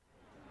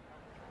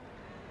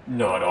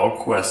Not all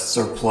quests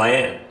are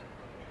planned,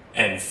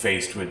 and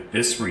faced with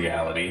this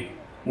reality,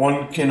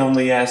 one can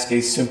only ask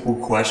a simple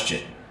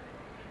question.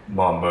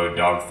 Mambo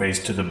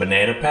Dogface to the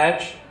banana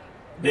patch?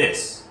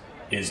 This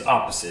is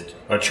Opposite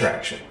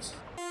Attractions.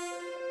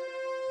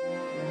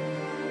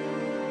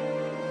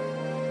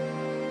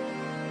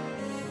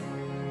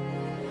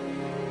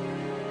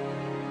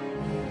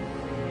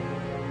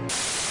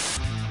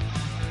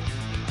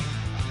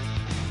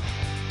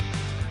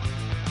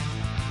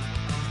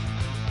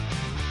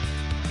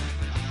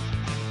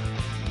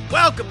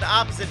 Welcome to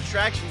Opposite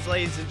Attractions,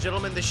 ladies and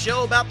gentlemen, the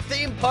show about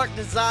theme park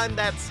design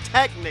that's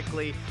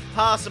technically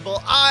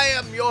possible. I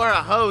am your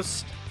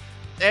host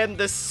and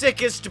the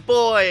sickest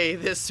boy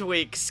this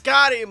week,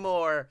 Scotty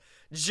Moore,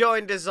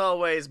 joined as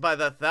always by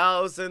the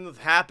 1000th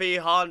happy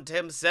haunt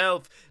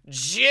himself,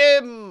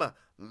 Jim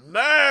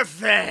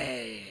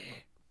Murphy.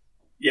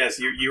 Yes,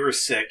 you were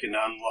sick, and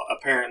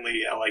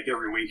apparently, like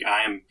every week,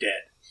 I am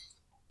dead.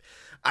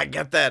 I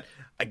got that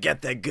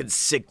good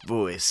sick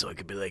voice, so I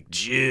could be like,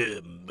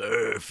 Jim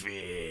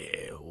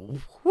Murphy.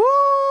 Woo,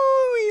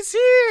 he's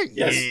here.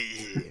 Yes.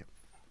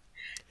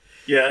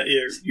 Yeah,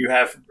 you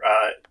have,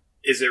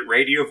 is it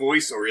radio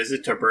voice or is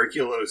it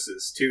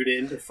tuberculosis? Tune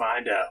in to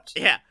find out.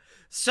 Yeah.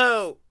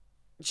 So,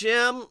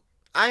 Jim,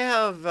 I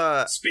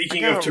have,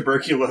 Speaking of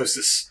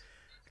tuberculosis.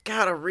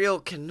 got a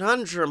real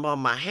conundrum on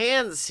my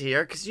hands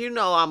here, because you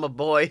know I'm a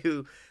boy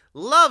who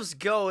loves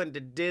going to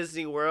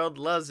Disney World,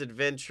 loves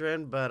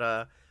adventuring,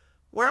 but,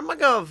 where am I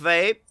gonna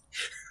vape?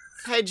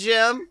 Hey,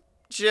 Jim,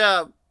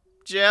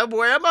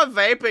 where am I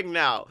vaping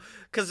now?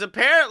 Because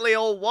apparently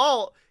old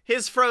Walt,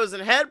 his frozen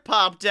head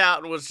popped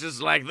out and was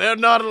just like, they're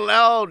not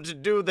allowed to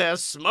do their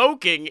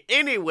smoking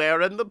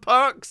anywhere in the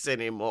parks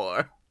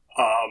anymore.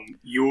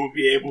 You will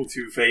be able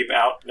to vape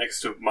out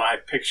next to my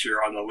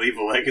picture on the Leave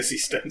a Legacy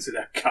stones at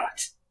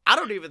Epcot.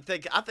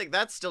 I think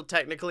that's still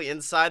technically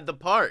inside the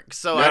park,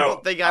 so No, I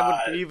don't think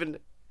I would even...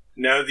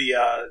 No,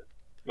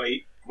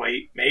 wait,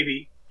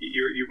 maybe.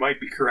 You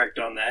might be correct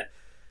on that.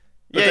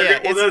 But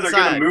they're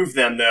going to move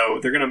them, though.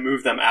 They're going to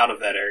move them out of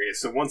that area.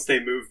 So once they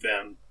move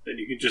them, then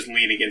you can just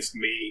lean against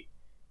me.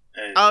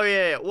 And... Oh,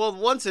 yeah. Well,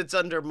 once it's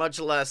under much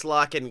less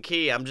lock and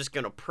key, I'm just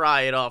going to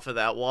pry it off of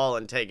that wall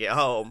and take it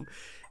home.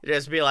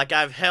 Just be like,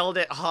 I've held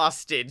it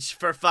hostage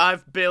for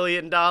 $5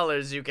 billion.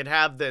 You can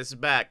have this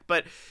back.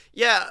 But,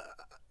 yeah,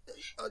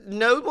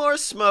 no more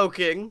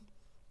smoking.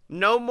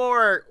 No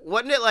more,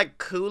 wasn't it like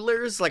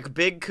coolers? Like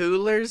big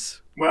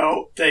coolers?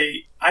 Well,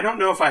 I don't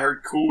know if I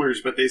heard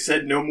coolers, but they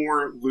said no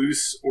more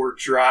loose or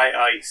dry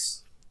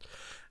ice.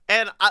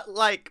 And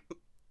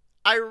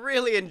I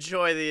really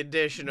enjoy the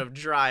addition of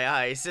dry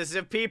ice, as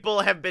if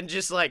people have been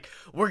just like,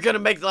 we're going to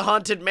make the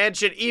Haunted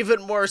Mansion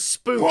even more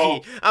spooky.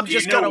 Well, I'm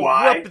just going to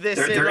whoop this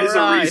in There is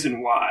ride. a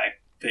reason why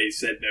they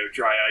said no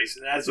dry ice,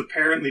 and that's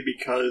apparently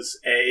because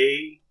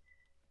I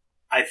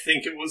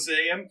think it was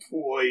a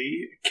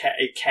employee,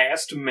 a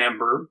cast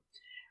member,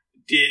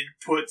 did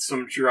put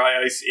some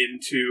dry ice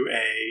into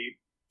a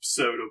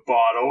soda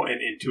bottle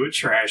and into a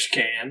trash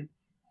can.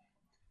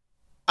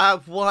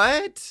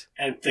 What?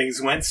 And things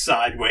went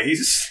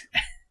sideways.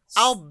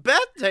 I'll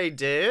bet they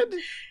did.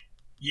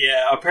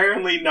 Yeah,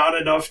 apparently not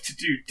enough to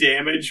do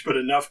damage, but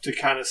enough to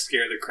kind of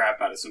scare the crap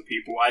out of some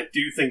people. I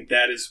do think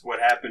that is what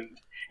happened.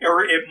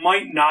 Or it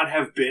might not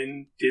have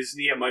been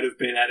Disney. It might have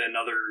been at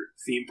another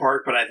theme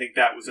park, but I think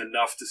that was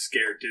enough to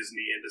scare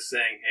Disney into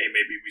saying, hey,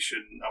 maybe we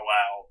shouldn't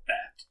allow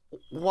that.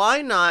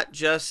 Why not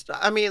just,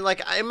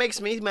 it makes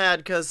me mad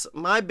because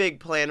my big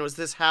plan was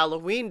this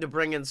Halloween to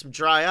bring in some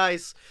dry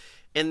ice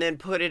and then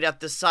put it at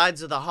the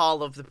sides of the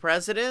Hall of the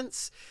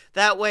Presidents.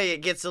 That way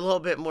it gets a little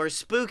bit more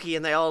spooky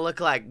and they all look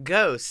like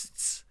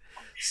ghosts.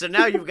 So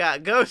now you've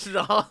got Ghost in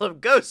the Hall of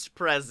Ghost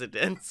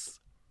Presidents.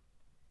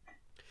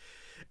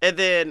 And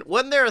then,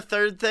 wasn't there a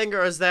third thing,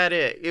 or is that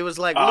it? It was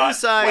like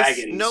loose ice.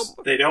 Wagons. Nope.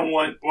 They don't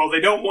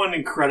want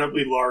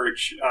incredibly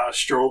large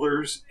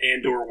strollers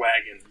and/or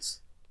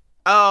wagons.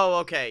 Oh,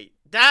 okay.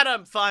 That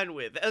I'm fine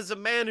with. As a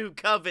man who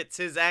covets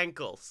his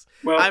ankles,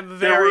 well, I'm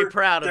very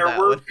proud of that. There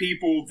were one.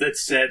 people that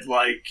said,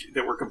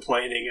 that were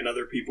complaining, and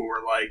other people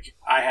were like,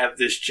 I have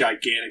this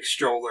gigantic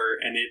stroller,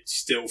 and it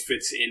still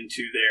fits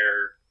into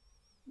their,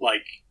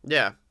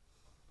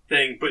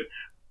 thing. But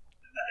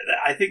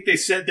I think they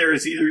said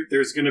there's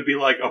going to be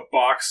a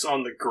box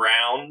on the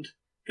ground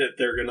that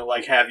they're going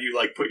to have you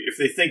put, if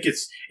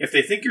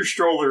they think your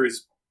stroller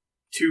is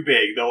too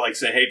big, they'll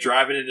say, hey,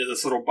 drive it into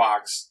this little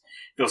box.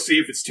 They'll see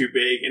if it's too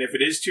big, and if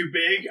it is too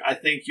big, I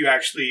think you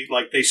actually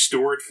they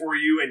store it for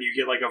you, and you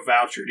get a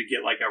voucher to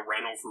get a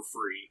rental for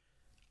free.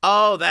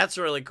 Oh, that's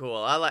really cool.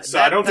 I like. So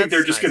I don't think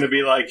they're just going to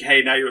be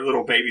hey, now your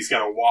little baby's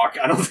got to walk.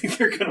 I don't think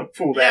they're going to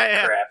pull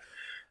that crap.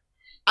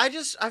 I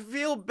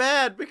feel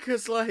bad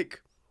because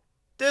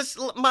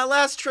my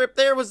last trip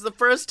there was the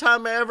first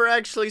time I ever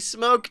actually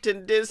smoked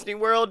in Disney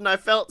World, and I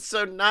felt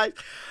so nice.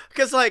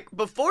 Because,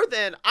 before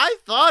then, I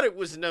thought it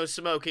was no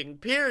smoking,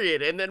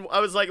 period. And then I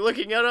was,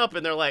 looking it up,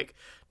 and they're like,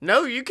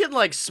 no, you can,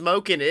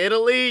 smoke in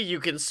Italy. You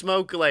can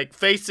smoke,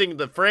 facing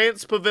the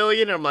France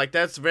pavilion. I'm like,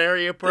 that's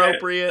very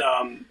appropriate.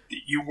 Yeah,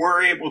 you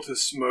were able to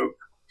smoke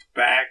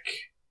back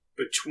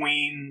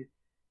between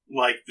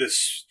like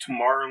this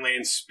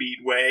Tomorrowland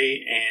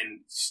Speedway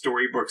and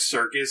Storybook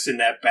Circus in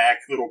that back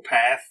little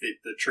path that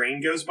the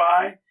train goes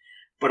by.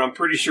 But I'm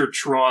pretty sure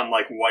Tron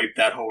like wiped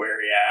that whole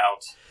area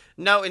out.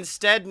 No,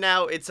 instead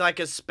now it's like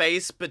a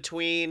space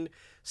between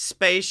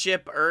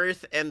Spaceship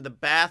Earth and the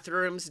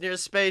bathrooms near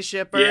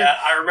Spaceship Earth. Yeah,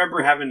 I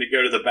remember having to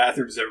go to the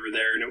bathrooms over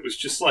there, and it was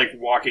just like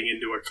walking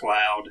into a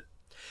cloud.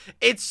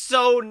 It's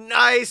so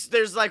nice.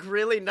 There's like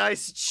really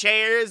nice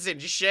chairs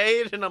and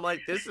shade, and I'm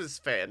like, this is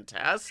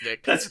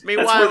fantastic. That's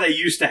where they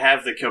used to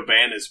have the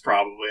cabanas,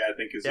 probably, I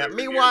think is. Yeah,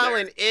 meanwhile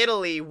in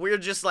Italy, we're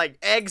just like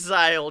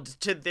exiled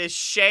to this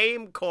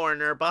shame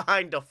corner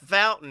behind a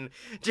fountain,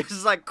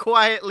 just like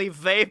quietly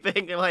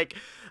vaping, like,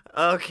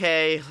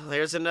 okay,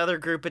 there's another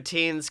group of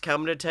teens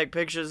coming to take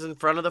pictures in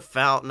front of the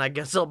fountain. I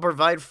guess I'll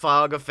provide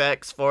fog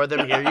effects for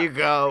them. Here you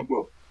go.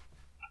 Well,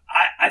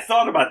 I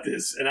thought about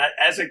this, and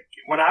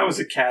when I was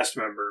a cast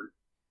member,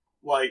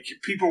 like,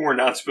 people were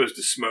not supposed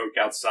to smoke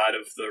outside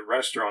of the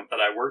restaurant that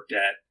I worked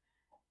at.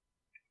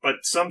 But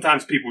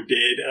sometimes people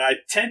did, and I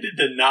tended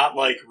to not,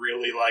 like,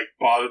 really, like,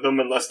 bother them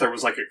unless there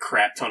was, like, a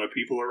crap ton of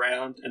people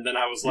around. And then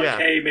I was like,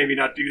 hey, maybe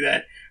not do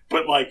that.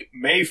 But, like,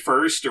 May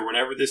 1st or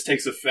whenever this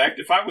takes effect,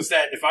 if I was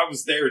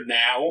there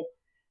now,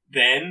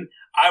 then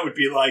I would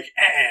be like,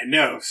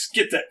 no,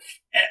 skip that,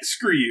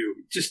 screw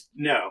you, just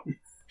no.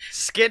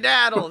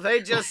 Skedaddle,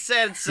 they just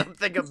said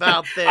something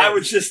about this. I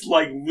would just,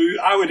 like,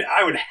 I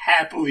would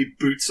happily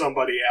boot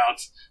somebody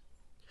out.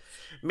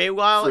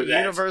 Meanwhile, at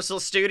Universal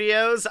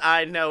Studios,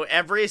 I know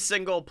every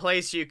single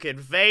place you could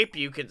vape,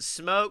 you could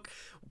smoke,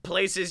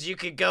 places you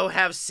could go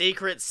have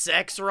secret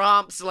sex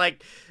romps.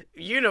 Like,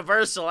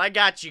 Universal, I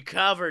got you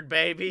covered,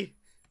 baby.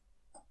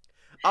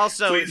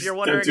 Also, please if you're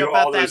wondering don't do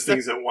about all those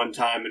things at one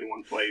time in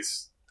one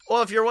place.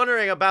 Well, if you're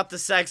wondering about the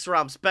sex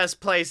romps, best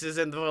place is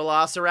in the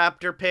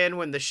Velociraptor pen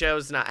when the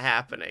show's not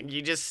happening.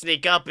 You just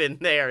sneak up in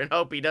there and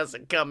hope he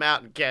doesn't come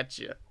out and catch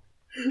you.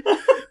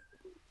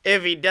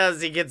 If he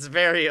does, he gets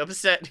very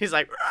upset. He's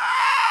like,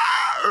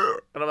 Rawr!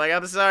 And I'm like,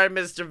 I'm sorry,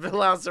 Mr.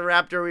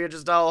 Velociraptor. We were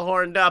just all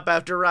horned up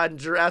after riding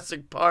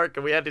Jurassic Park,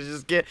 and we had to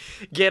just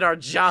get our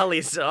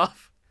jollies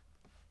off.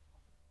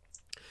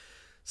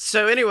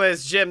 So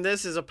anyways, Jim,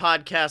 this is a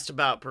podcast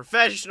about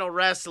professional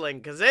wrestling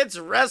because it's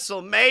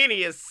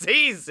WrestleMania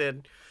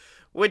season,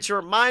 which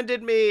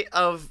reminded me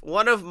of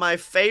one of my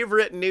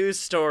favorite news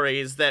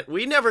stories that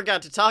we never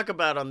got to talk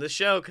about on the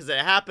show because it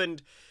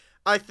happened,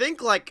 I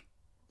think, like,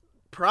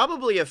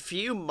 probably a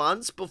few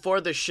months before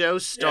the show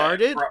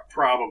started. Yeah,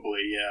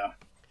 probably, yeah.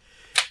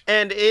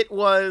 And it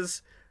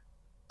was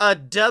a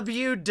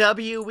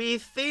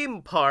WWE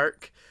theme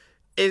park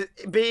is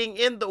being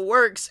in the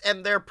works,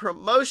 and their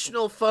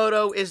promotional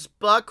photo is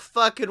buck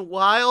fucking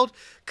wild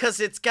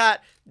because it's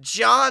got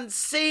John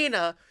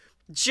Cena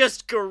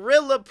just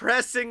gorilla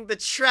pressing the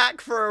track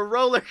for a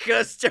roller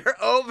coaster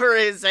over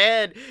his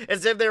head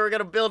as if they were going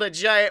to build a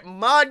giant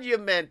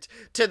monument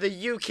to the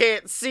 "you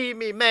can't see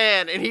me"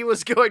 man, and he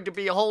was going to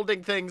be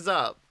holding things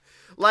up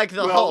like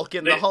the Hulk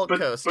in the Hulk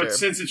coaster. But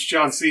since it's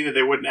John Cena,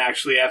 they wouldn't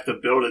actually have to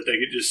build it. They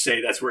could just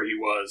say that's where he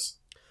was.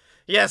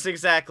 Yes,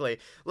 exactly.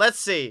 Let's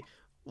see.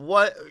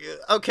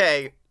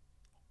 Okay,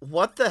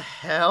 what the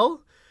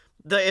hell?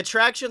 The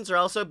attractions are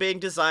also being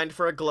designed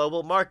for a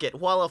global market,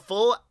 while a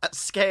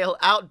full-scale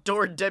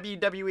outdoor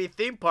WWE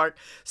theme park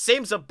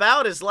seems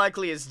about as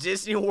likely as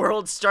Disney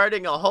World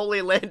starting a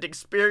Holy Land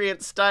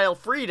Experience-style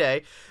free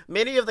day.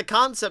 Many of the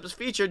concepts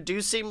featured do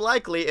seem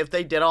likely if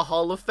they did a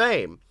Hall of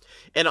Fame.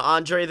 An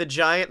Andre the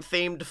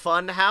Giant-themed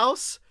fun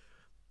house?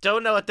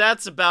 Don't know what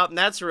that's about, and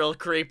that's real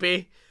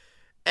creepy.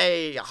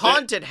 A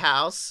haunted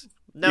house?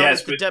 No,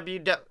 yes, it's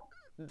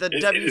the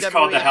WWE it's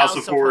called the House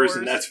of Horrors,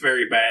 and that's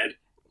very bad.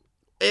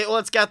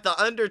 It's got the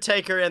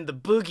Undertaker and the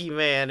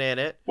Boogeyman in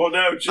it. Well,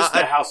 no, just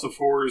the House of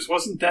Horrors.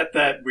 Wasn't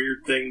that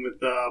weird thing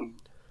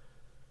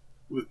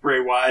with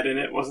Bray Wyatt in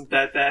it? Wasn't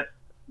that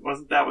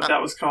what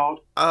that was called?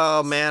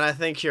 Oh man, I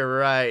think you're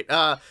right.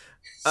 Dark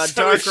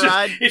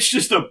Ride. It's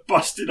just a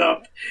busted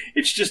up.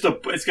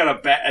 It's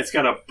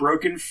got a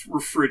broken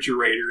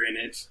refrigerator in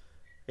it.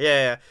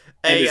 Yeah,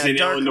 and it's in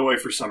Illinois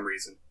for some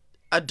reason.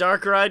 A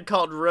dark ride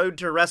called Road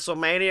to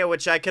WrestleMania,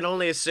 which I can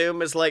only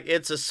assume is like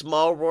It's a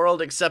Small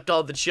World, except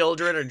all the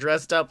children are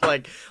dressed up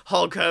like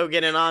Hulk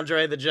Hogan and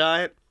Andre the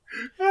Giant.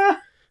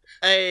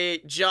 A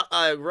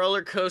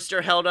roller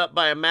coaster held up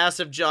by a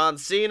massive John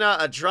Cena,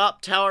 a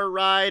drop tower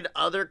ride,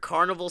 other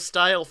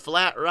carnival-style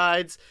flat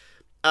rides,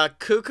 a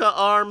Kuka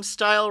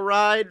Arm-style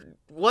ride.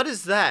 What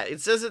is that?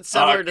 It says it's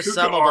similar to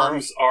some of them. Kuka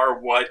Arms are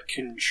what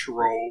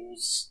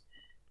controls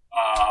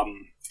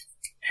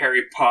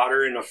Harry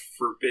Potter and a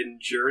Forbidden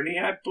Journey,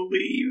 I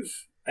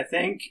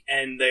think.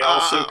 And they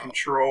also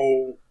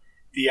control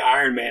the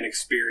Iron Man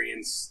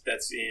experience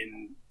that's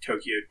in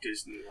Tokyo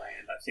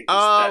Disneyland. I think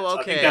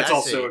that's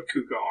also a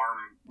Kuka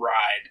Arm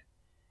ride.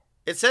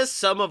 It says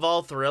Some of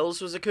All Thrills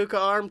was a Kuka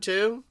Arm,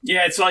 too?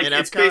 Yeah, it's like,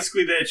 it's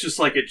basically that it's just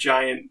like a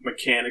giant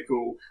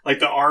mechanical, like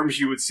the arms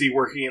you would see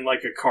working in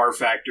like a car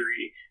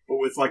factory, but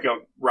with like a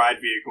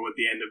ride vehicle at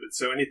the end of it.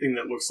 So anything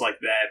that looks like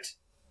that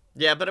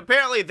Yeah, but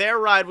apparently their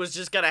ride was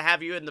just gonna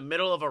have you in the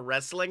middle of a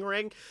wrestling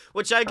ring,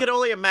 which I could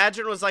only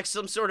imagine was like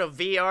some sort of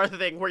VR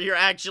thing where you're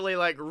actually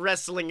like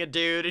wrestling a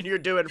dude and you're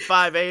doing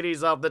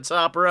 580s off the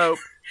top rope.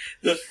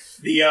 The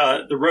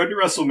Road to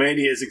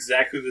WrestleMania is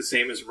exactly the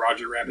same as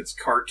Roger Rabbit's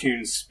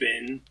cartoon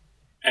Spin,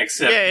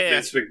 except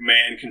Vince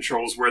McMahon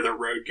controls where the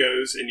road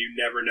goes, and you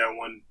never know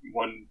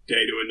one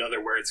day to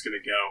another where it's going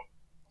to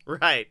go.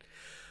 Right.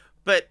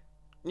 But,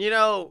 you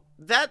know,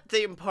 that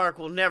theme park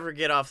will never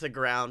get off the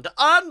ground,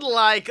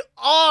 unlike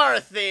our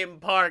theme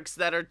parks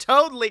that are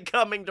totally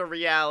coming to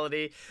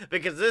reality,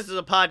 because this is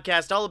a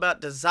podcast all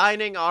about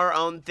designing our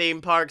own theme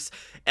parks.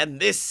 And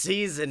this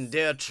season,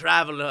 dear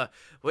traveler,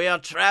 we are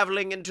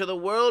traveling into the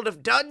world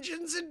of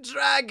Dungeons and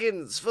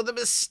Dragons for the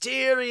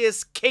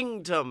Mysterious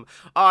Kingdom,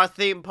 our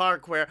theme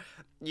park where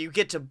you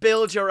get to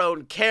build your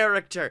own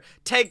character,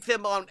 take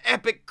them on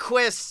epic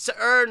quests,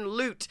 earn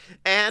loot,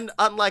 and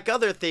unlike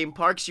other theme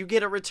parks, you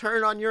get a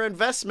return on your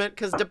investment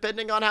because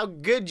depending on how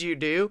good you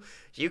do,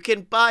 you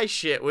can buy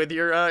shit with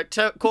your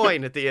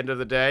coin at the end of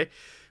the day.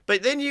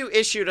 But then you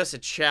issued us a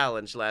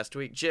challenge last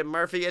week, Jim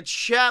Murphy, a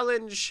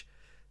challenge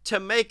to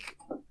make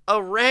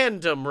a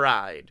random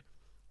ride.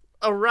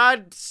 A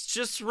ride's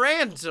just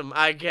random,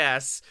 I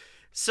guess.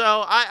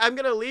 So I'm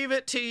going to leave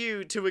it to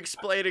you to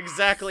explain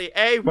exactly,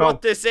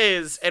 what this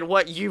is and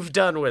what you've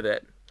done with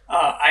it.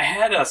 I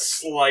had a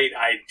slight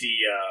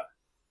idea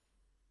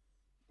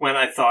when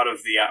I thought,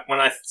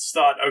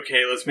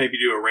 okay, let's maybe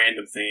do a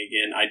random thing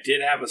again. I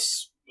did have a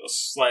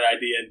slight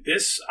idea.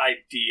 This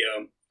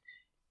idea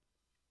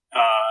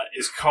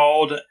is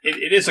called,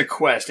 it is a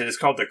quest, and it's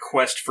called the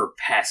Quest for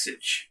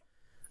Passage.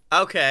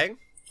 Okay.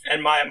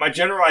 And my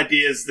general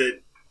idea is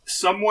that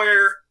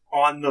somewhere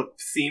on the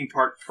theme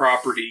park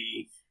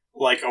property,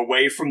 like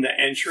away from the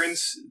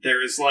entrance,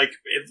 there's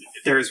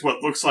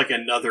what looks like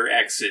another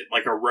exit,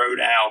 like a road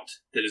out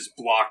that is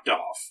blocked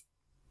off.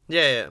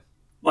 Yeah.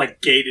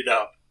 Like gated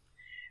up.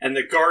 And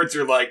the guards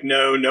are like,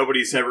 no,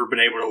 nobody's ever been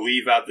able to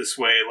leave out this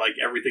way. Like,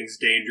 everything's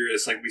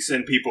dangerous. Like, we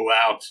send people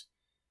out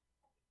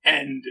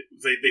and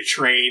they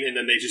train and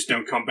then they just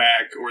don't come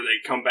back, or they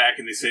come back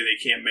and they say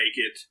they can't make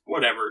it.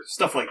 Whatever.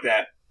 Stuff like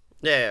that.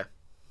 Yeah.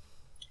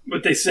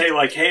 But they say,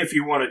 like, hey, if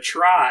you want to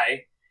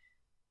try,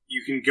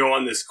 you can go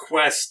on this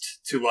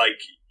quest to,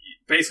 like,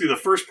 basically the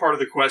first part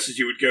of the quest is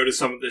you would go to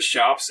some of the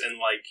shops and,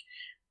 like,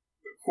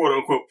 quote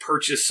unquote,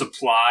 purchase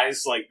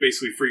supplies, like,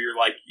 basically for your,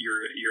 like,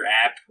 your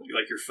app,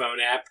 like your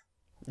phone app.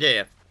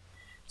 Yeah.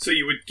 So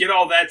you would get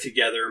all that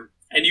together,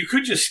 and you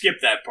could just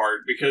skip that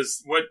part,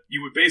 because what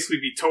you would basically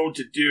be told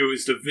to do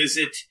is to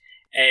visit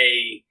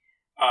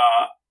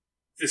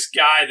this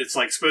guy that's,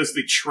 like,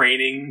 supposedly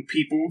training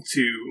people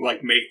to,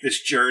 like, make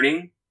this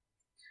journey.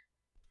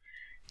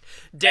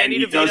 Danny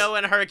DeVito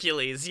and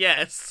Hercules,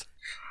 yes.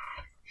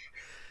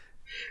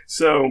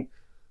 So,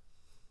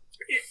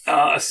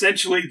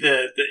 essentially,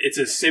 it's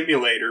a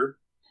simulator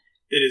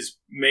that is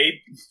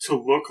made to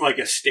look like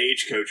a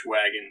stagecoach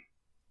wagon.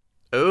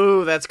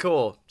 Ooh, that's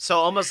cool. So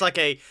almost like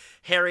a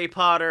Harry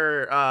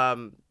Potter,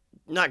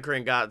 not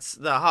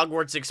Gringotts, the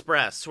Hogwarts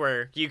Express,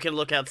 where you can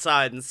look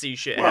outside and see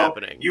shit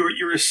happening. You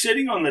were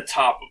sitting on the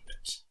top of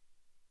it.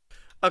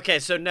 Okay,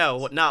 so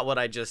no, not what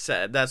I just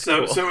said. That's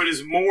cool. So it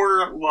is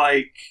more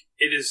like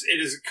it is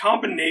a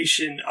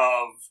combination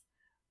of,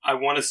 I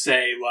want to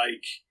say,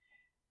 like,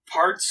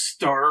 part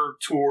Star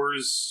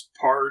Tours,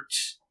 part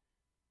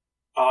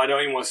I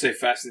don't even want to say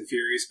Fast and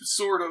Furious, but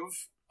sort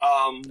of.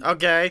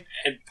 Okay.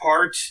 And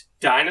part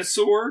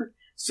dinosaur.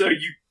 So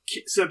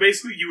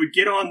basically you would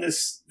get on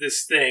this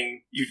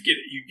thing. You'd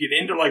get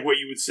into, like, what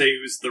you would say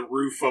was the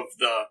roof of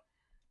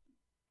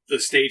the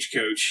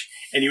stagecoach,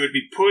 and you would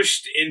be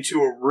pushed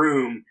into a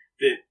room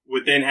that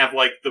would then have,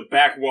 like, the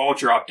back wall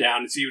drop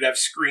down, and so you would have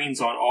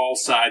screens on all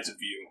sides of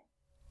you.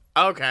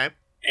 Okay.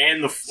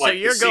 And the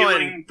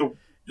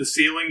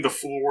ceiling, the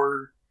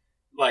floor,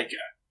 like,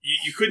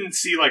 you couldn't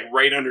see, like,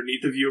 right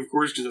underneath of you, of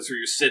course, because that's where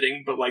you're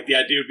sitting, but, like, the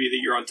idea would be that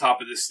you're on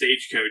top of this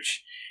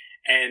stagecoach,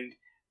 and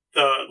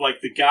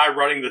the guy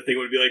running the thing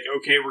would be like,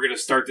 okay, we're going to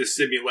start this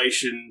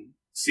simulation,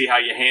 see how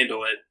you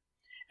handle it.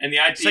 And the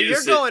idea so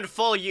you're going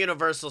full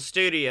Universal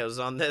Studios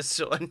on this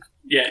one.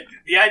 Yeah,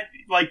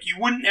 like, you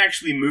wouldn't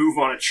actually move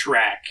on a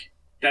track.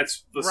 Right.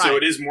 So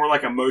it is more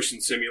like a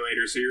motion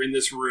simulator. So you're in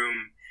this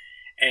room,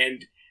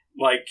 and,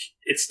 like,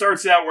 it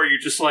starts out where you're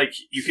just, like,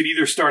 you could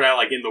either start out,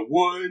 like, in the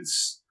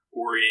woods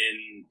or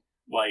in,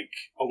 like,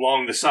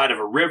 along the side of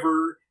a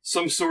river,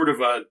 some sort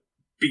of a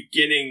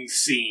beginning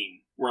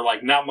scene where,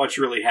 like, not much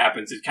really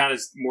happens. It kind of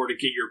is more to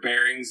get your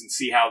bearings and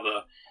see how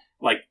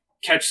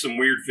catch some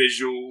weird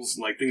visuals,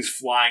 like things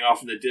flying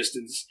off in the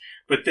distance.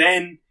 But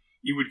then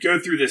you would go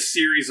through this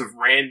series of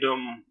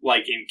random,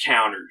 like,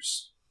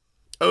 encounters.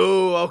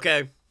 Oh,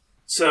 okay.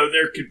 So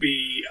there could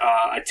be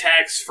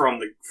attacks from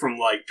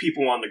like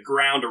people on the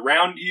ground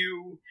around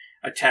you,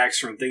 attacks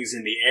from things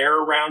in the air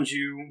around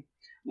you,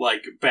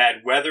 like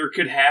bad weather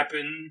could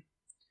happen.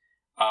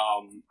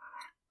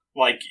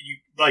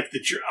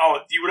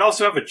 You would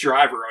also have a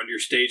driver on your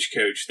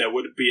stagecoach that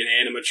would be an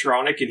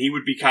animatronic, and he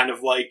would be kind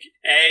of like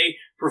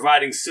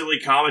providing silly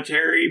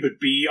commentary, but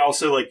B,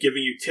 also like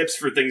giving you tips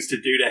for things to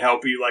do to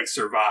help you like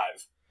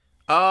survive.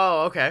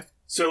 Oh, okay.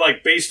 So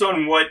like based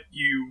on what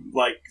you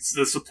like,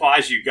 the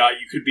supplies you got,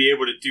 you could be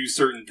able to do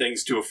certain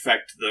things to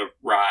affect the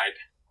ride.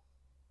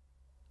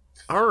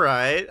 All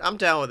right, I'm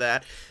down with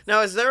that.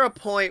 Now, is there a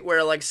point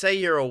where, like, say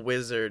you're a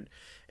wizard,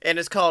 and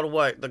it's called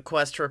what, the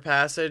Quest for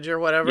Passage or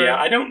whatever? Yeah,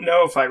 I don't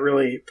know if I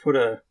really put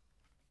a.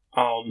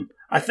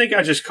 I think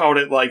I just called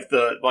it like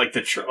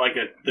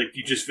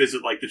you just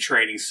visit like the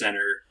training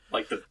center,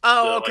 like the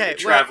okay, like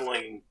the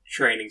traveling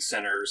training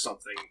center or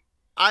something.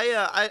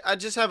 I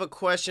just have a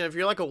question. If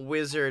you're like a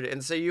wizard,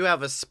 and say you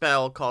have a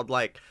spell called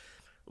like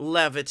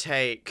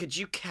Levitate, could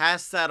you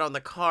cast that on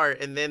the cart,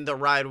 and then the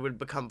ride would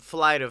become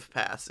Flight of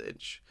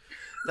Passage?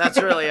 That's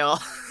really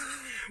all.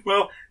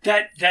 Well,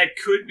 that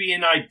could be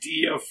an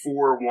idea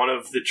for one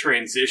of the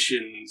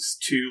transitions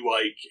to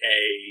like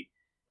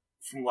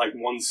from like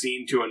one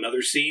scene to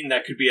another scene.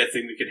 That could be a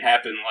thing that could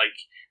happen. Like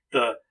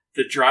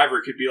the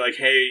driver could be like,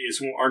 "Hey,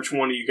 aren't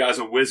one of you guys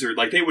a wizard?"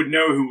 Like they would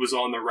know who was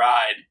on the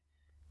ride.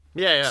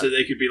 Yeah. So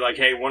they could be like,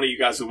 "Hey, one of you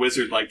guys a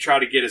wizard. Like try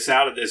to get us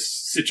out of this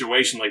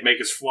situation. Like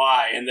make us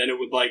fly." And then it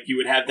would like you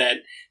would have that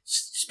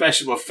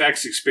special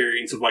effects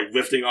experience of like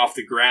lifting off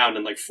the ground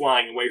and like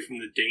flying away from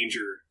the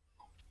danger.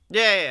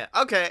 Yeah.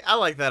 Okay, I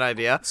like that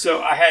idea.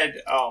 So I had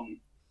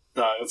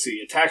let's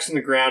see, attacks on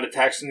the ground,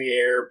 attacks in the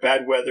air,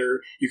 bad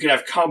weather. You could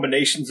have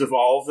combinations of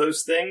all of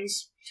those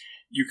things.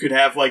 You could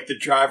have like the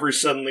driver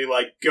suddenly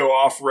like go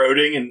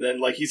off-roading and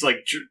then like he's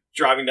like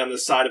driving down the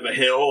side of a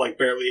hill, like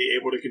barely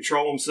able to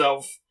control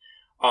himself.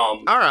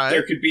 All right.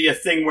 There could be a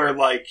thing where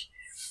like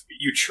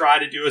you try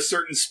to do a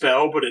certain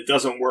spell, but it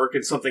doesn't work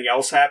and something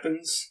else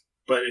happens,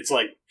 but it's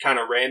like kind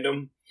of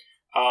random.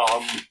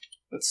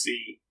 Let's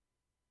see.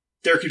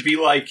 There could be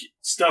like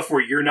stuff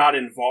where you're not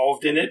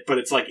involved in it, but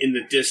it's like in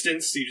the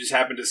distance. So you just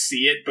happen to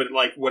see it, but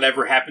like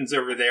whatever happens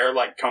over there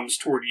like comes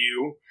toward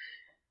you.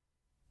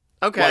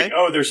 Okay. Like,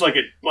 oh, there's like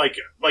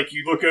like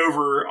you look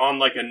over on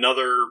like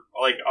another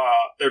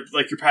there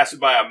like you're passing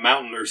by a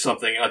mountain or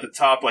something, and at the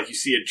top like you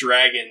see a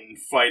dragon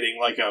fighting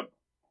like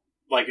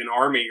an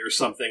army or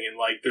something, and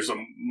like there's a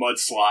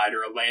mudslide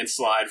or a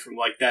landslide from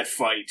like that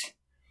fight.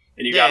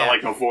 And you gotta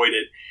like avoid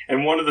it.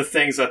 And one of the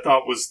things I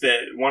thought was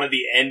that one of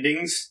the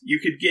endings you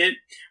could get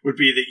would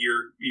be that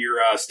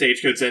your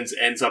stagecoach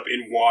ends up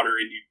in water,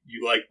 and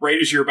you like right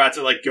as you're about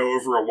to like go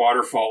over a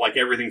waterfall, like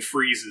everything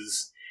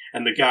freezes,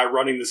 and the guy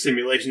running the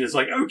simulation is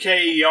like,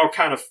 "Okay, y'all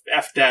kind of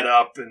effed that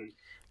up, and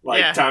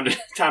like time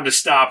to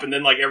stop," and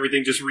then like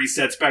everything just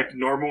resets back to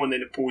normal, and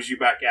then it pulls you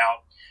back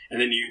out, and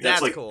then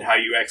that's like cool. How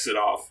you exit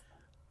off.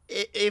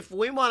 If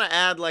we want to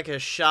add like a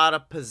shot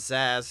of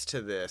pizzazz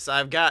to this,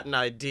 I've got an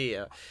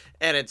idea,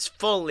 and it's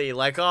fully,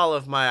 like all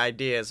of my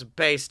ideas,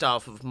 based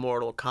off of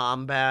Mortal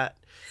Kombat,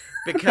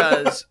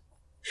 because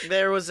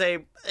there was I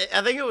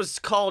think it was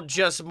called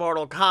just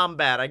Mortal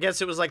Kombat. I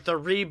guess it was like the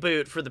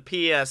reboot for the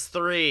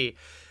PS3.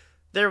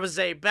 There was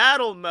a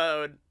battle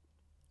mode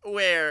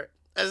where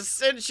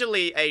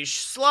essentially a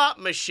slot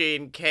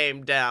machine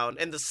came down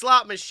and the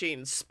slot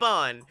machine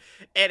spun,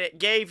 and it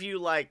gave you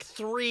like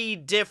 3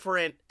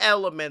 different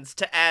elements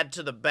to add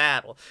to the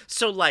battle.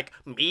 So like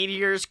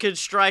meteors could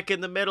strike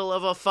in the middle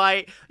of a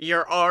fight,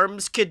 your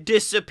arms could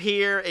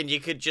disappear, and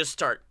you could just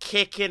start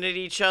kicking at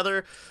each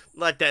other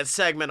like that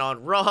segment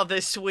on Raw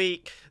this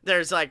week.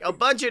 There's like a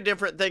bunch of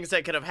different things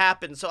that could have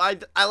happened. So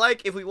I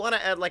like, if we want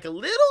to add like a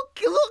little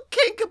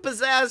kink of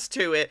pizzazz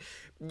to it,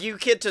 you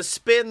get to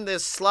spin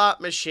this slot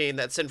machine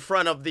that's in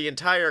front of the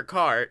entire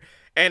cart,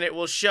 and it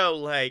will show,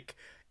 like,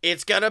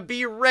 it's gonna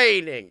be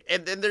raining,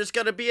 and then there's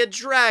gonna be a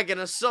dragon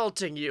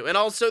assaulting you, and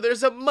also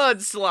there's a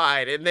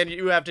mudslide, and then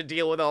you have to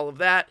deal with all of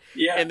that,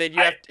 and then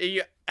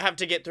you have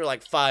to get through,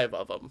 like, 5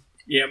 of them.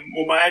 Yeah,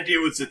 well, my idea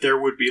was that there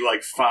would be,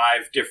 like,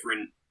 5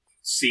 different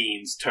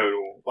scenes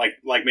total.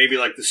 Like maybe,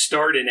 like, the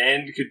start and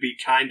end could be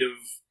kind of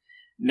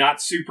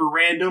not super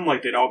random,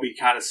 like, they'd all be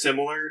kind of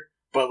similar.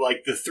 But,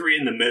 like, the 3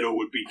 in the middle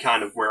would be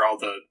kind of where all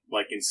the,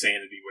 like,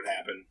 insanity would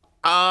happen.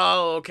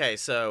 Oh, okay,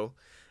 so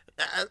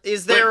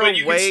is there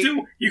a way...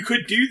 You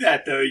could do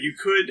that, though. You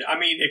could, I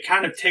mean, it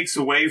kind of takes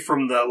away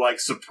from the,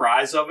 like,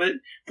 surprise of it.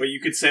 But you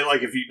could say,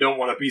 like, if you don't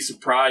want to be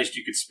surprised,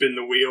 you could spin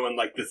the wheel and,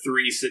 like, the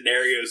 3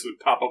 scenarios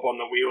would pop up on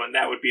the wheel, and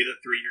that would be the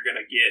 3 you're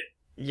going to get.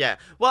 Yeah.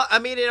 Well, I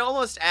mean, it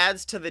almost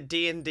adds to the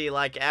D&D,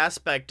 like,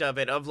 aspect of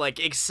it, of,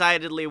 like,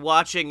 excitedly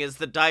watching as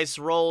the dice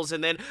rolls,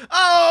 and then,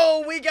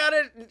 oh, we got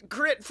a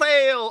crit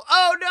fail!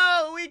 Oh,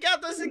 no, we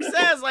got the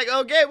success! Like,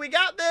 okay, we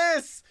got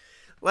this!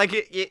 Like,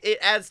 it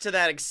adds to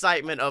that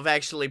excitement of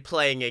actually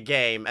playing a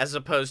game, as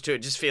opposed to it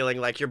just feeling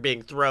like you're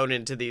being thrown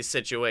into these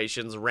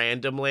situations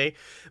randomly.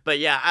 But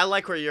yeah, I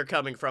like where you're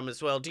coming from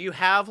as well. Do you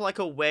have, like,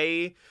 a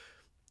way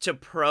to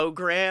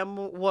program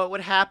what would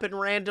happen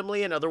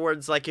randomly? In other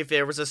words, like if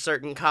there was a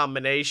certain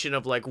combination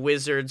of like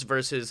wizards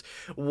versus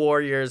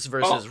warriors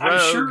versus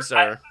rogues,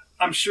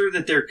 I'm sure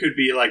that there could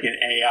be like an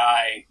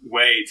AI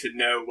way to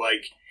know,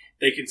 like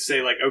they can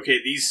say like, okay,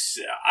 these,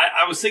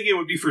 I was thinking it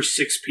would be for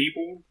 6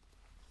 people.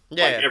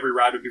 Yeah. Like every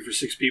ride would be for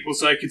 6 people.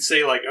 So I could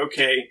say like,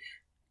 okay,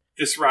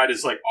 this ride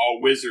is like all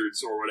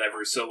wizards or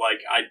whatever. So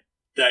like I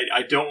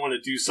don't want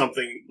to do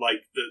something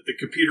like the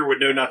computer would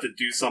know not to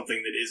do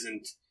something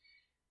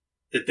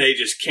that they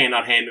just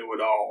cannot handle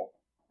at all.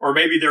 Or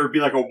maybe there would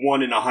be like a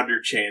 1 in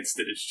 100 chance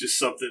that it's just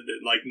something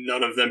that like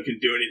none of them can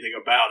do anything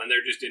about, and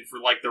they're just in for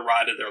like the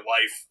ride of their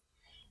life.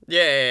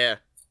 Yeah.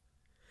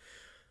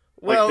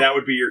 Well, like that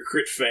would be your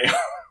crit fail.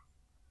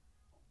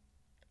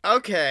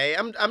 Okay,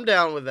 I'm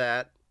down with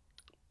that.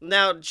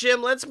 Now,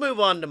 Jim, let's move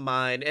on to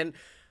mine. And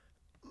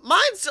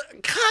mine's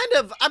kind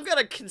of, I'm going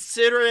to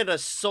consider it a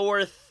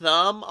sore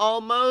thumb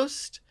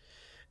almost.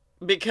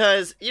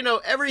 Because,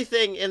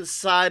 everything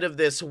inside of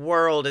this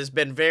world has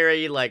been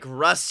very, like,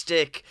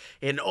 rustic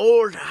and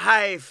old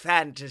high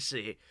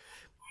fantasy.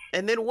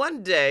 And then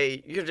one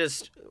day, you're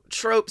just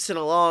tropesing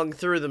along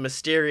through the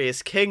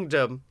mysterious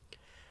kingdom.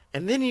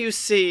 And then you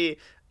see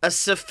a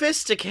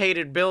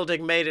sophisticated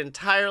building made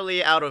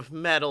entirely out of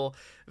metal,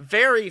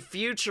 very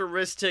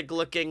futuristic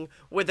looking,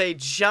 with a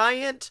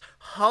giant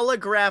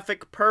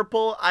holographic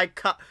purple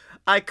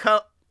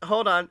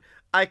icosahedron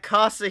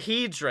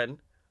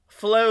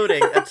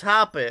floating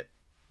atop it.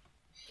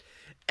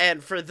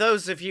 And for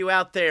those of you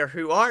out there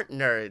who aren't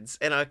nerds,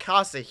 an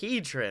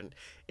icosahedron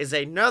is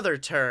another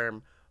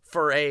term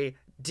for a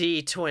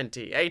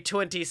D20, a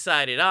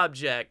 20-sided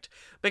object,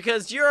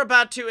 because you're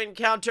about to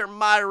encounter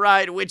my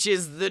ride, which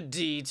is the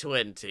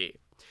D20.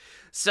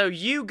 So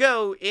you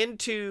go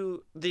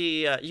into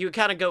you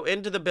kind of go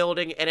into the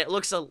building, and it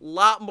looks a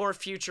lot more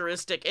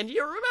futuristic. And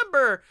you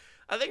remember,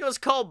 I think it was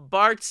called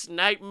Bart's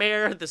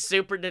Nightmare, the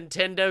Super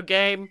Nintendo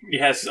game?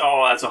 Yes,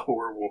 oh, that's a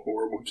horrible,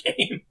 horrible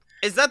game.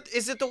 Is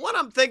it the one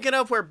I'm thinking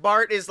of where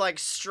Bart is, like,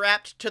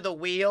 strapped to the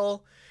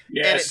wheel?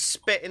 Yes.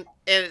 And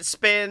it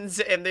spins,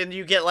 and then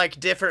you get,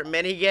 like, different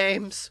mini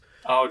games?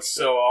 Oh, it's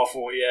so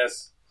awful,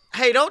 yes.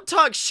 Hey, don't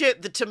talk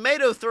shit. The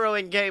tomato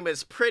throwing game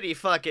is pretty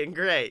fucking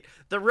great.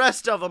 The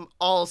rest of them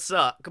all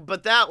suck,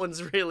 but that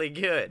one's really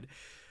good.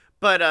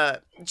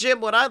 But,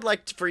 Jim, what I'd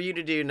like for you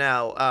to do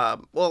now,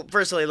 well,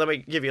 firstly, let me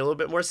give you a little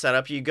bit more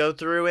setup. You go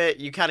through it,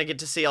 you kind of get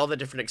to see all the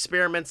different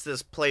experiments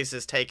this place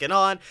has taken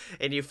on,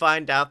 and you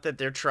find out that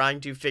they're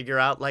trying to figure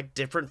out, like,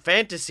 different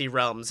fantasy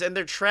realms, and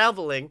they're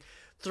traveling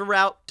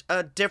throughout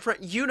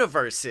different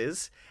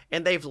universes,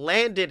 and they've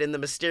landed in the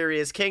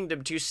Mysterious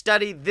Kingdom to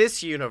study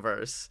this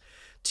universe,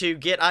 to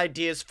get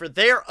ideas for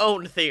their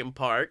own theme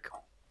park.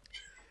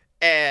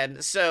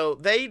 And so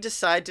they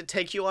decide to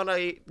take you on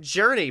a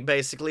journey,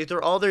 basically,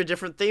 through all their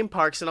different theme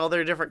parks and all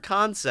their different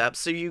concepts.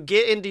 So you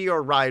get into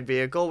your ride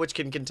vehicle, which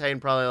can contain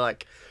probably,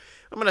 like,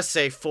 I'm going to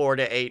say 4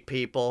 to 8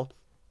 people.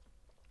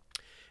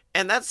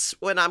 And that's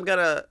when I'm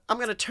gonna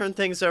turn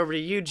things over to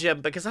you,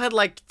 Jim, because I'd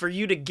like for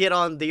you to get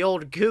on the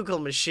old Google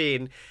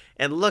machine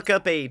and look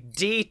up a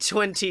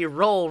D20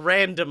 roll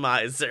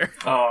randomizer.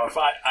 Oh,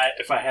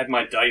 if I had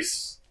my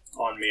dice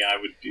on me, I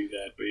would do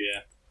that, but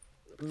yeah.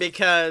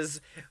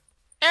 Because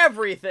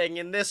everything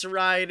in this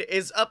ride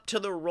is up to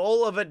the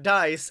roll of a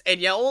dice, and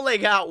you only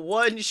got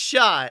one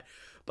shot,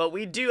 but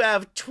we do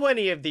have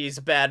 20 of these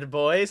bad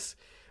boys.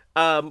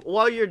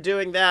 While you're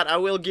doing that, I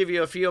will give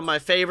you a few of my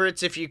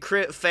favorites. If you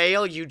crit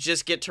fail, you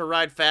just get to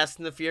ride Fast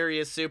and the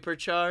Furious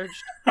Supercharged.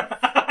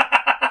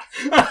 That's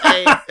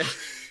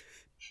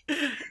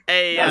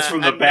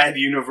from the bad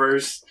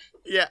universe.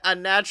 Yeah, a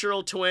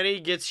natural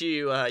 20 gets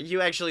you,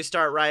 you actually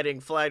start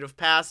riding Flight of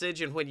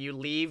Passage, and when you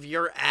leave,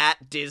 you're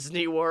at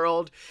Disney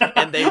World,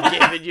 and they've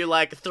given you,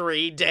 like,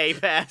 3-day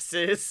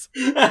passes.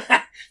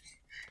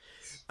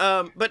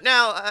 But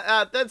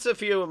now, that's a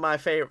few of my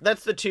favorite,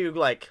 that's the two,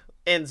 like,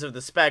 ends of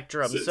the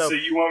spectrum. So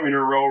you want me to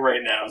roll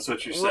right now, is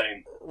what you're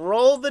saying?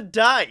 Roll the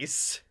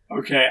dice.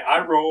 Okay,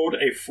 I rolled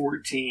a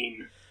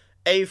 14.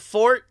 A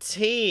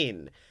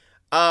 14.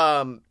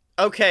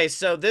 Okay,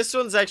 so this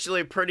one's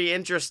actually a pretty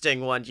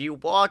interesting one. You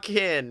walk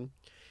in,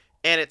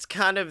 and it's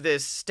kind of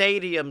this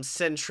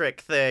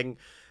stadium-centric thing,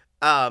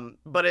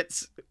 but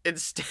it's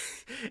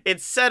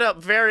set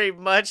up very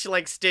much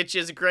like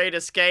Stitch's Great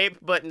Escape,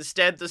 but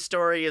instead the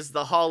story is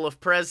the Hall of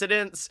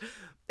Presidents.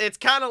 It's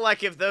kind of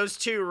like if those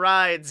two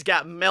rides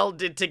got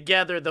melded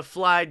together the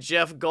Fly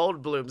Jeff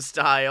Goldblum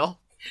style.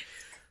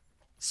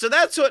 So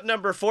that's what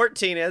number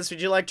 14 is.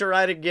 Would you like to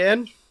ride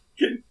again?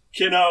 Can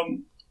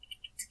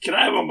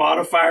I have a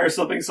modifier or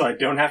something so I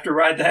don't have to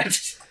ride that?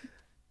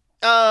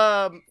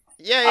 Yeah.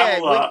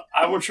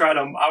 I will try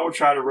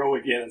to roll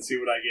again and see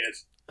what I get.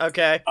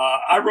 Okay.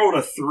 I rolled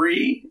a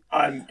 3.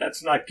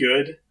 That's not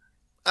good.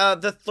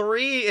 The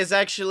 3 is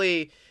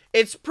actually,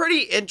 it's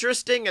pretty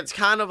interesting. It's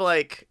kind of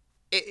like,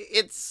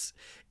 it's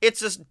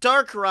a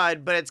dark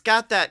ride, but it's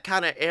got that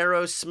kind of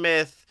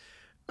Aerosmith,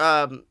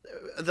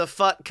 the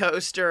Fuck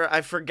Coaster.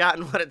 I've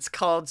forgotten what it's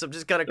called, so I'm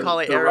just gonna call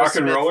it the Aerosmith. Rock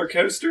and Roller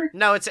Coaster?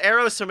 No, it's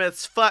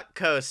Aerosmith's Fuck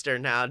Coaster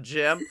now,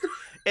 Jim.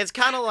 It's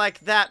kind of like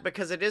that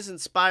because it is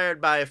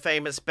inspired by a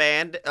famous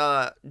band,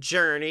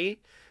 Journey,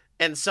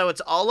 and so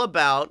it's all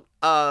about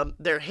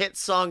their hit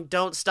song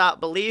 "Don't Stop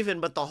Believin',"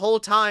 but the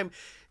whole time.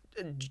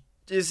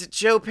 Is it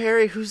Joe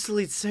Perry? Who's the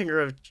lead singer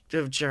of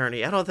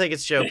Journey? I don't think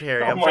it's Joe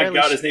Perry. Oh my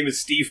god, his name is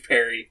Steve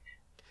Perry.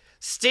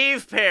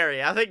 Steve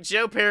Perry. I think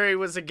Joe Perry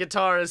was a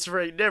guitarist for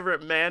a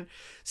different man.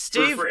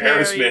 Steve for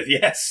Perry. Aerosmith,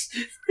 yes.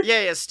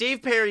 Yeah.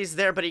 Steve Perry's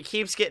there, but he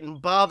keeps getting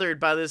bothered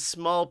by this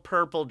small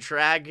purple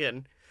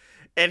dragon.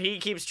 And he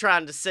keeps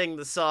trying to sing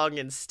the song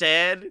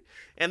instead.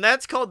 And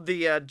that's called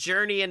the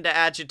Journey into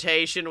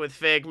Agitation with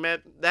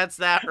Figment. That's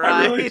that,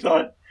 right?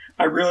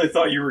 I really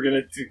thought you were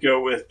going to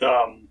go with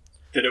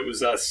that it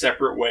was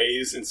separate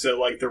ways. And so,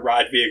 like, the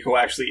ride vehicle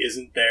actually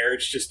isn't there.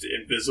 It's just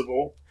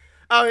invisible.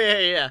 Oh,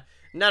 yeah.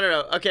 No.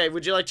 Okay,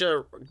 would you like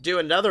to do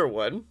another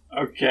one?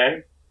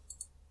 Okay.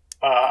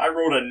 I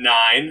rolled a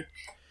 9.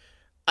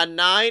 A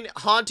 9?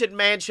 Haunted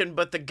Mansion,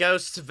 but the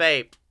ghosts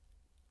vape.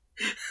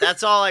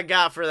 That's all I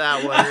got for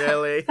that one,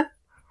 really.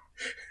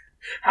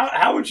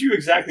 How would you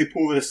exactly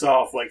pull this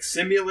off? Like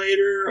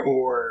simulator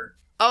or?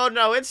 Oh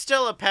no, it's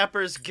still a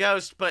Pepper's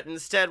Ghost, but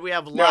instead we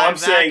have live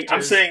actors. I'm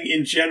actors. saying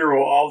in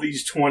general, all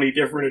these 20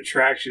 different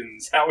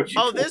attractions. How would you?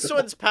 Oh, this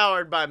one's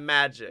powered by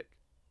magic.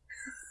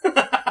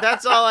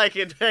 That's all I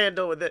can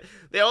handle with it.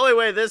 The only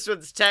way this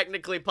one's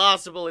technically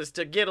possible is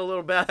to get a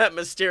little bit of that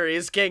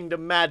Mysterious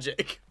Kingdom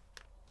magic.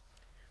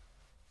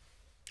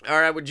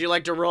 All right, would you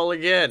like to roll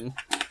again?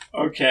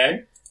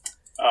 Okay.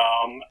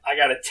 I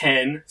got a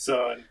 10,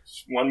 so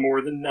it's one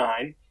more than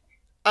 9.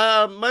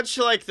 Much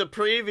like the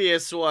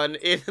previous one,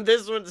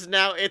 this one's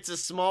now, it's a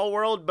small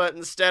world, but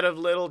instead of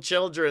little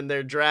children,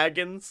 they're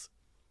dragons.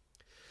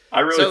 I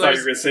really thought you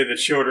were going to say the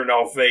children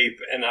all vape,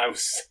 and I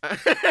was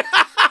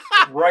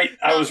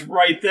I was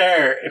right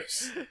there.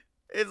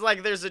 It's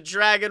like there's a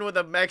dragon with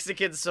a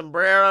Mexican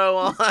sombrero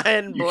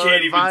on. You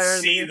can't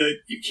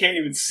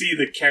even see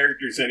the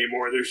characters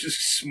anymore. There's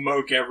just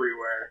smoke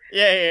everywhere.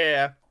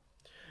 Yeah.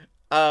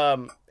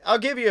 I'll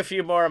give you a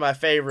few more of my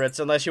favorites,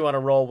 unless you want to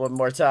roll one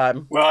more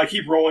time. Well, I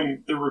keep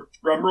rolling.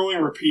 I'm rolling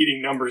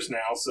repeating numbers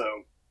now,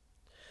 so.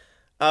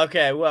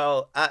 Okay,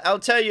 well, I'll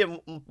tell you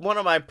one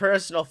of my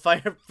personal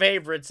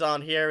favorites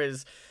on here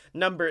is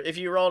if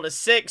you rolled a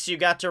 6, you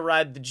got to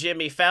ride the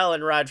Jimmy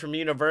Fallon ride from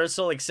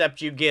Universal,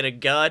 except you get a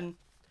gun.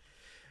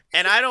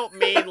 And I don't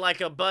mean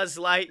like a Buzz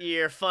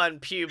Lightyear fun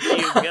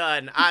pew-pew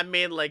gun. I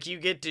mean like you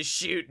get to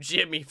shoot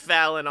Jimmy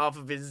Fallon off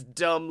of his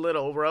dumb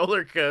little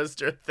roller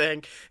coaster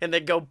thing and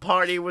then go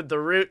party with the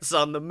Roots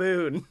on the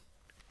moon.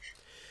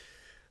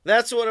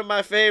 That's one of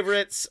my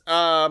favorites.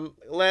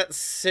 Let's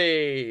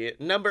see.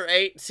 Number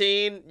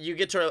 18, you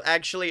get to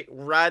actually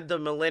ride the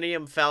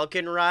Millennium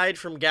Falcon ride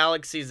from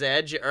Galaxy's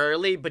Edge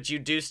early, but you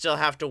do still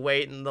have to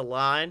wait in the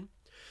line.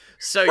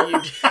 So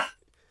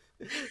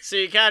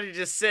you kind of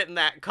just sit in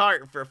that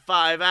cart for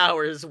 5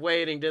 hours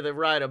waiting to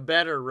ride a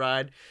better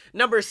ride.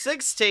 Number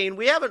 16,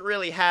 we haven't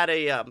really had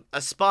a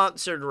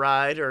sponsored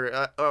ride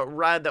or a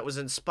ride that was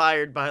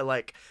inspired by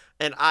like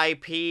an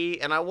IP,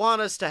 and I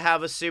want us to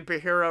have a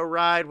superhero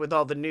ride with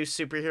all the new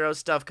superhero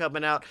stuff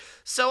coming out.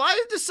 So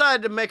I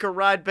decided to make a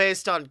ride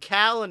based on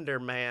Calendar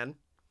Man.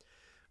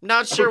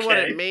 Not sure what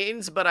it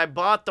means, but I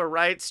bought the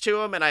rights to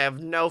him, and I have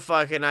no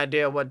fucking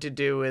idea what to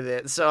do with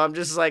it. So I'm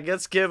just like,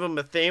 let's give him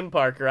a theme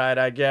park ride,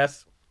 I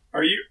guess.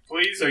 Are you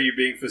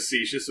being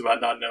facetious about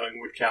not knowing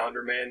what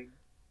Calendar Man?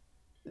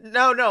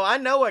 No, I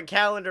know what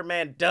Calendar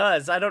Man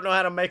does. I don't know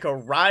how to make a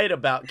ride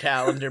about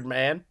Calendar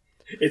Man.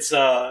 It's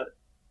an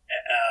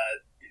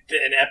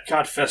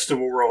Epcot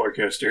Festival roller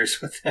coaster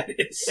is what that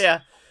is. Yeah.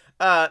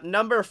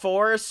 Number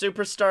 4,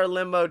 Superstar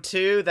Limo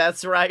 2.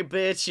 That's right,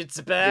 bitch. It's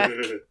back.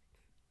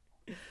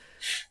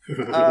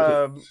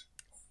 And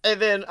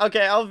then,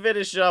 okay, I'll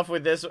finish off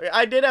with this.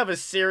 I did have a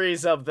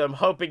series of them,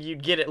 hoping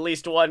you'd get at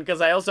least one,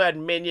 because I also had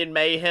Minion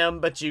Mayhem,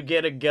 but you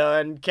get a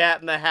gun.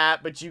 Cat in the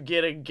Hat, but you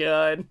get a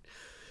gun.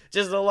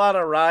 Just a lot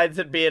of rides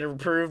that being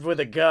improved with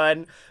a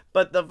gun.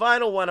 But the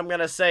final one I'm going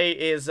to say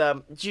is,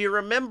 do you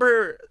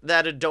remember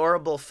that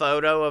adorable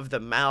photo of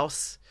the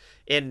mouse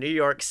in New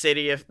York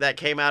City that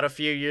came out a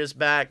few years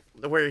back,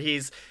 where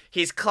he's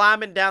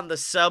climbing down the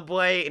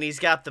subway and he's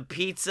got the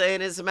pizza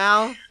in his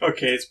mouth?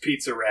 Okay, it's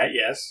Pizza Rat,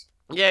 yes.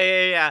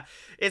 Yeah.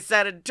 It's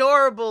that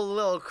adorable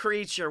little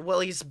creature.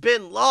 Well, he's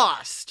been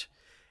lost,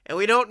 and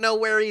we don't know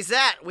where he's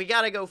at. We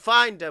gotta go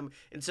find him.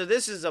 And so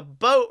this is a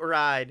boat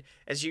ride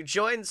as you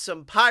join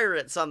some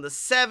pirates on the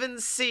 7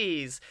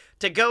 seas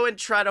to go and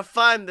try to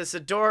find this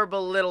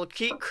adorable little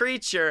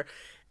creature.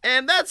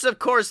 And that's, of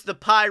course, the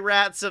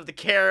Pirates of the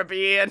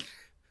Caribbean.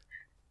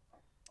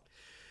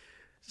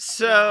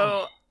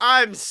 So,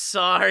 I'm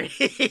sorry.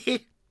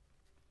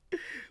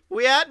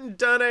 We hadn't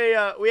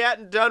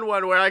done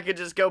one where I could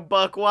just go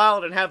buck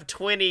wild and have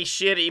 20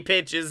 shitty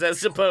pitches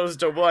as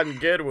opposed to one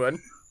good one.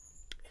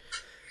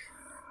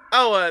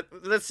 Oh,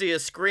 let's see, a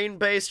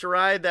screen-based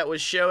ride that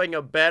was showing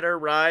a better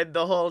ride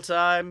the whole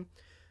time.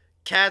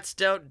 Cats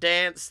Don't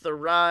Dance, the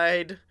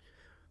ride.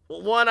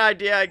 One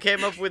idea I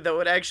came up with that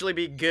would actually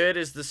be good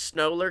is the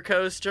Snowler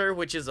Coaster,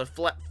 which is a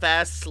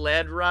fast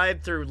sled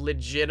ride through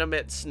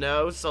legitimate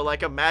snow. So,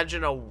 like,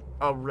 imagine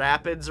a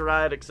rapids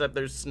ride, except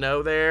there's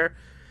snow there.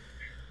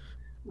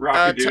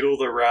 Rockadoodle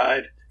the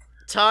ride.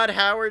 Todd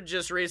Howard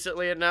just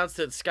recently announced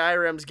that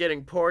Skyrim's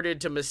getting ported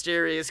to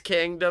Mysterious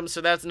Kingdom,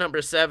 so that's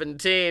number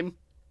 17.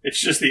 It's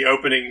just the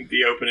opening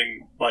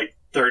like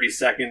 30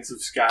 seconds of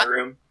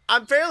Skyrim.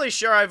 I'm fairly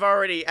sure I've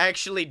already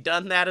actually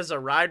done that as a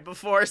ride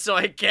before, so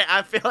I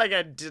feel like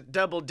I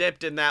double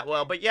dipped in that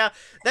well. But yeah,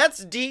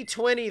 that's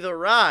D20 the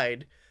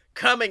ride,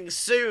 coming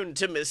soon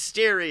to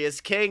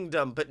Mysterious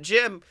Kingdom. But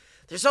Jim,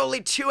 there's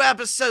only 2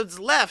 episodes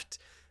left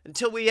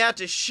until we have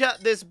to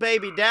shut this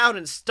baby down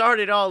and start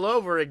it all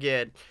over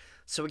again.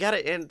 So we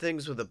gotta end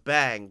things with a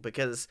bang,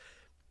 because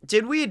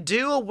did we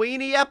do a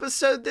weenie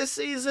episode this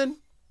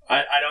season?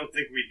 I don't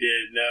think we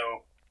did,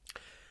 no.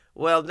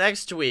 Well,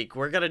 next week,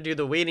 we're going to do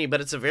the weenie, but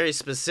it's a very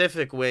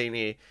specific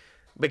weenie,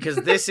 because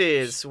this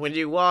is when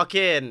you walk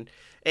in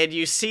and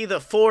you see the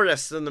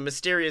forest in the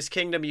Mysterious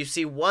Kingdom, you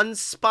see one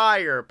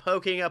spire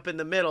poking up in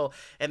the middle,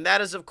 and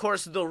that is, of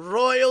course, the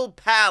Royal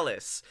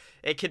Palace.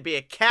 It could be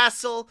a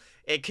castle,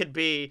 it could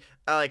be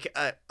like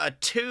a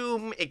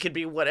tomb, it could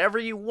be whatever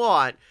you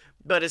want,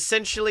 but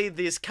essentially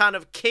these kind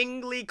of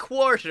kingly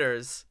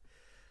quarters.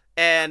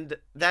 And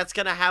that's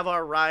going to have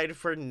our ride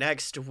for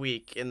next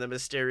week in the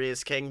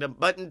Mysterious Kingdom.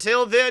 But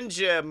until then,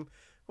 Jim,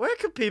 where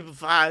can people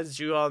find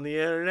you on the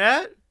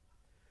internet?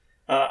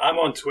 I'm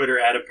on Twitter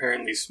at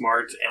apparently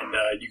smart, and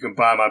you can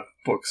buy my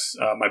books,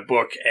 my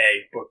book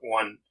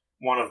one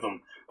of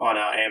them on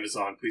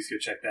Amazon. Please go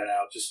check that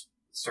out. Just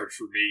search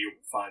for me,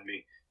 you'll find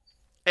me.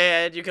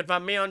 And you can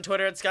find me on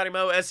Twitter at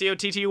ScottyMo,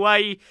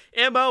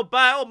 ScottyMo.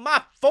 Buy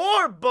my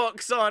 4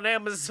 books on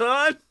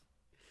Amazon.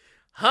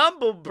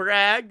 Humble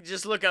brag,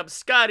 just look up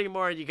Scotty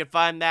Moore and you can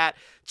find that.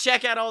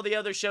 Check out all the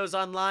other shows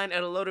online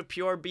at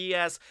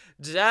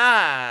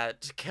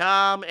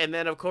aloadofpurebs.com. And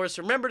then, of course,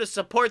 remember to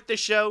support the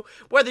show,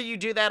 whether you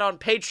do that on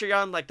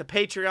Patreon, like the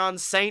Patreon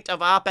saint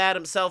of Op-Ad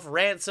himself,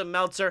 Ransom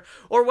Meltzer,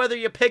 or whether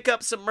you pick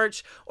up some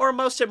merch, or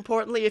most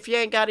importantly, if you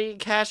ain't got any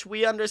cash,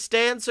 we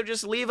understand, so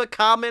just leave a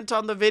comment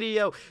on the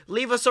video,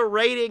 leave us a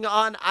rating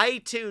on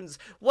iTunes,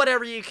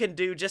 whatever you can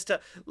do just to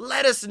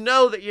let us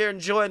know that you're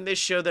enjoying this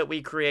show that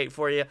we create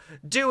for you.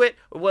 Do it.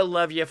 We'll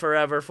love you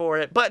forever for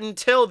it. But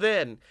until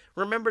then,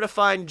 remember to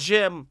find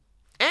Jim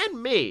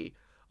and me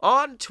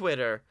on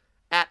Twitter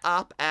at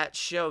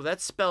OpAtShow.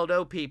 That's spelled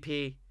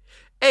OPPATTSHOW.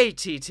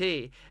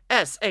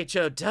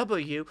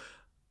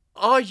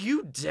 Are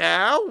you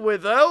down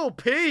with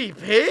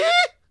OPP?